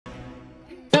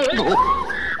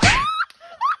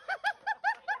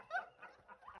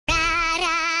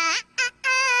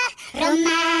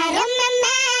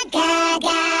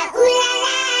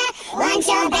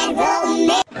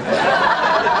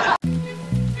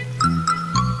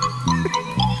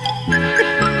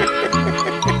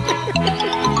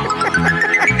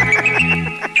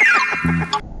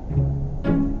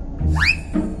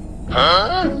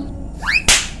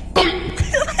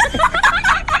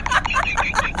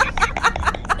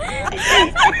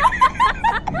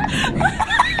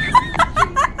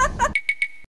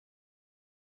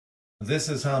This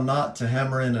is how not to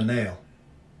hammer in a nail.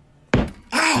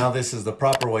 Now this is the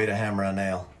proper way to hammer a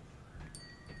nail.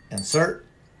 Insert.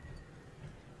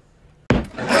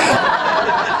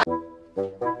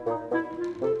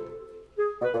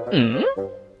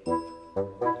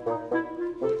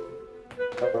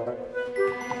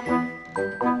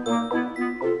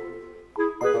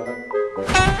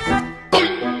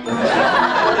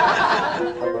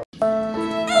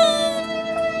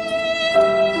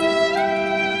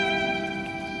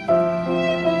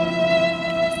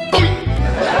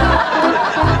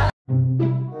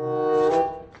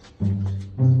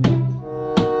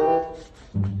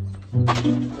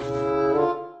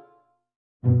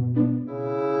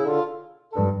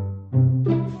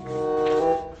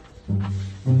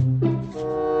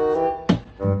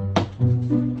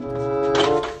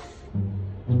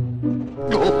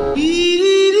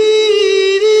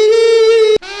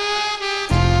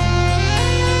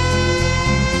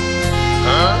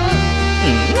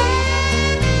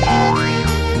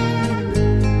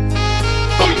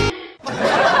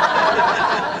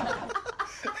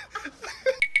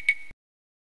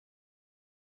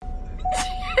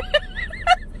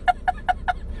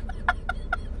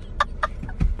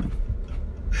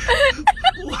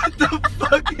 What the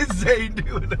fuck is Zane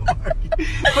doing to Marky?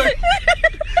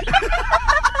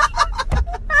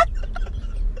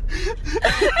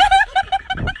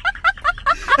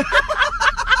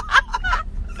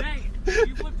 Zane,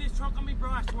 you flip this truck on me, bro,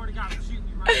 I swear to God, I'm shooting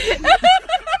you right now.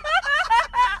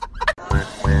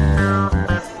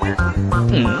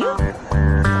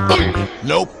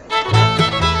 Nope.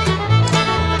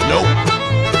 Nope.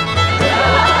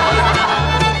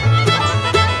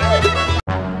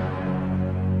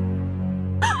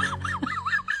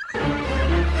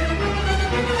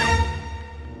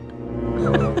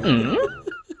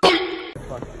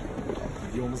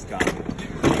 You almost got it.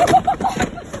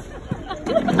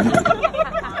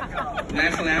 The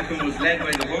national anthem was led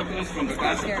by the vocals from the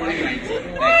class of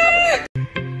 2019.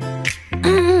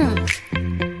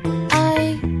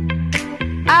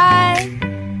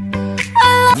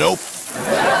 Nope.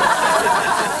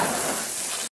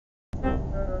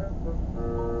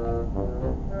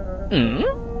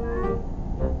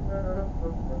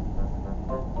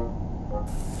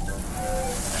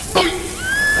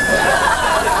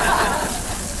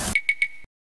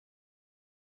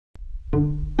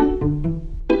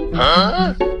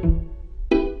 Huh?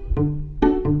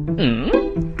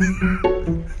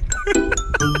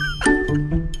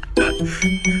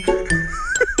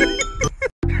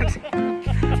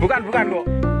 Bukan kok.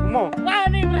 Mau. Wah,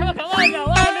 nih, mereka kawan ya,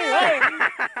 wah nih, woi.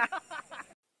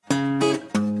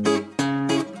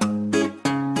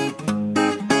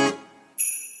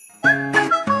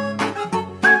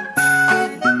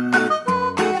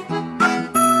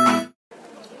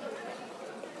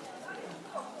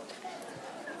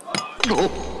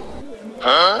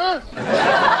 Huh?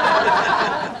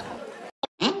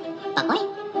 Pakoy?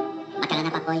 Makanan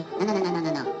na pakoy?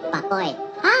 No. Pakoy.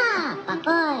 Ah,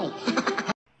 pakoy.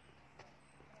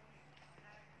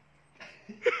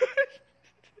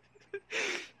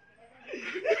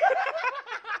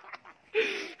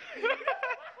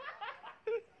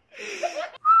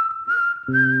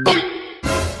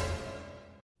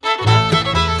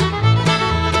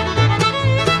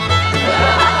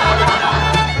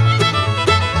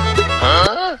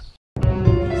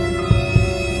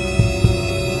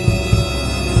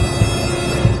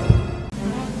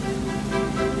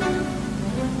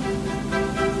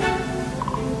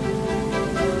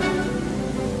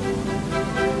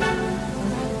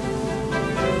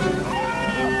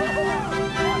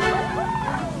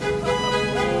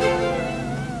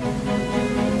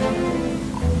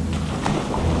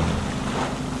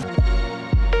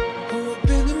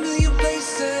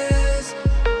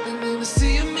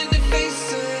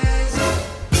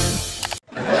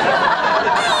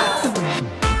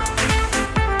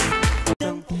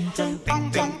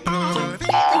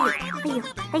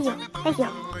 Ayo. Mati.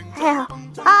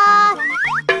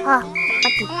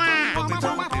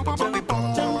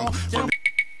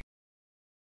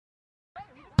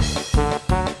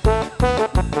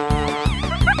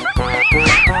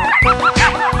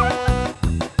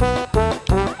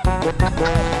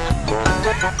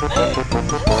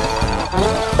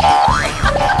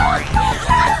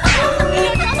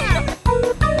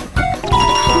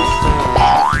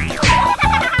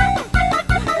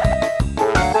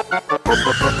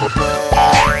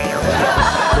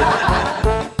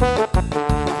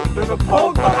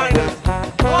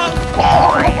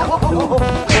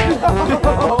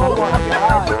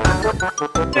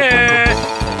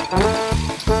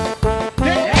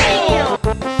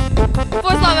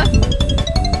 Foi, Slava.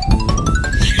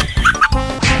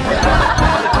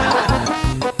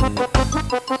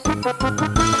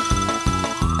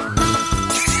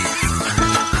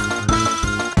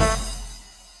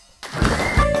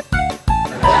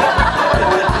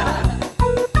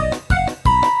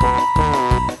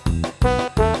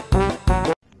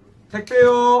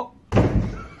 택배요.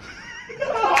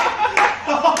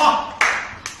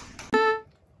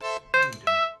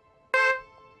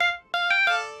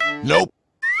 Nope.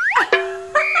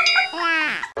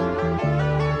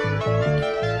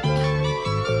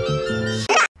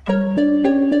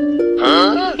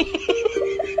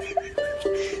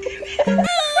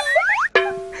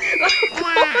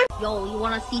 Yo, you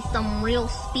wanna see some real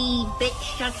speed,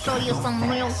 bitch? I'll show you some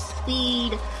real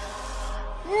speed.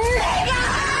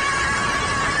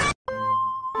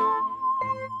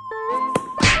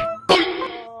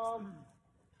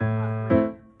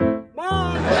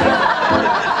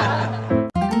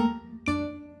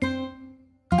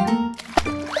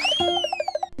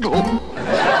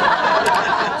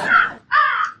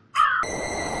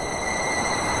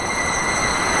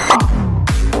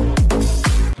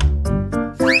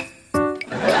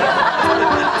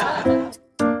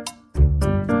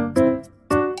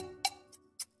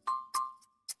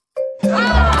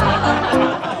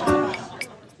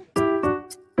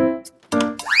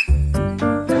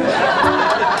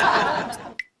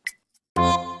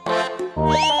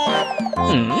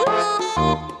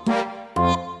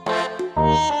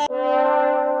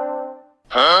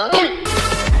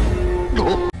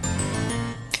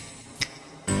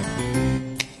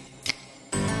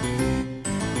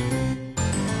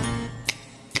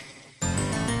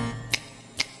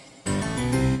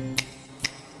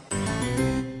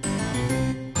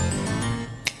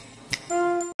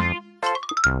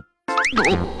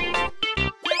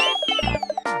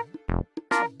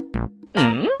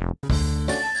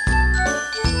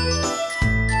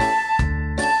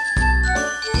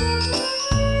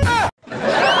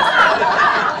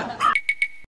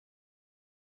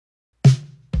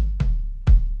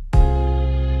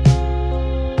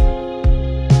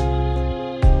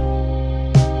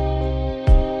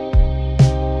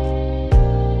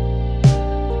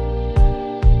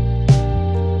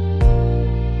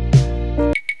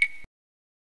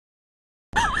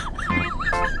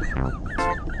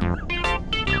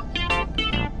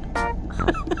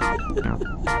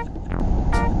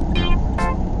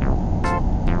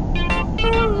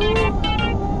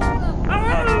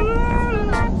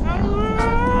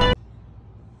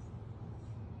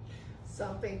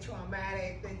 Something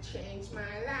traumatic that changed my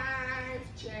life.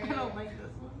 I don't like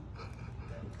this one.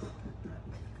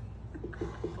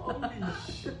 Holy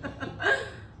shit.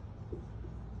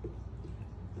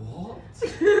 What?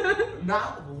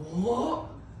 Not what?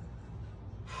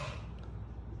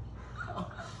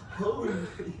 Holy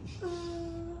shit.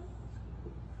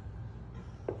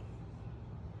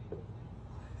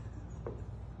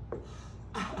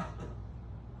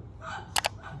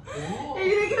 Are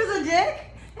you gonna give us a dick?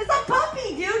 It's a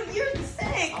puppy, dude. You're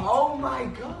sick. Oh my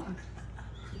god.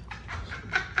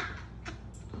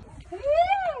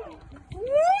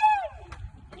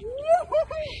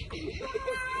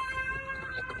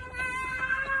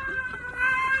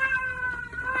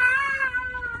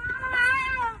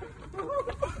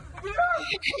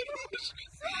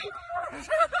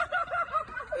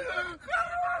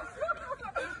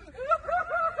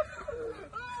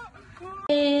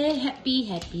 Happy,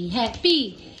 happy,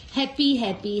 happy, happy,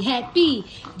 happy, happy,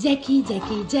 Jackie,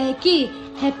 Jackie, Jackie,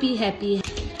 happy, happy.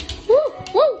 Woo,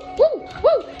 woo, woo,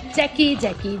 woo. Jackie,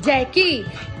 Jackie, Jackie,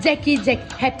 Jackie,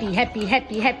 Jack, happy, happy,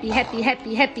 happy, happy, happy,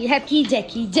 happy, happy, happy,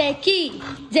 Jackie, Jackie,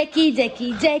 Jackie,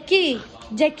 Jackie, Jackie,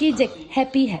 Jackie, Jack,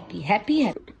 happy, happy, happy,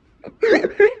 happy.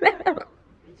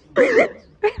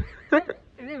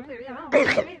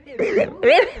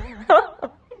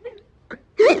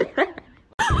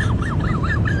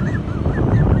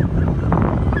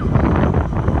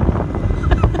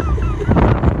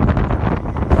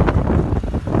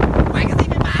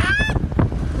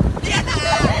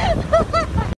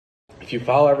 If you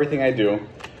follow everything I do,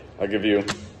 I'll give you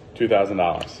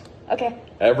 $2,000. Okay.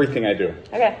 Everything I do.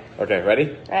 Okay. Okay,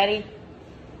 ready? Ready.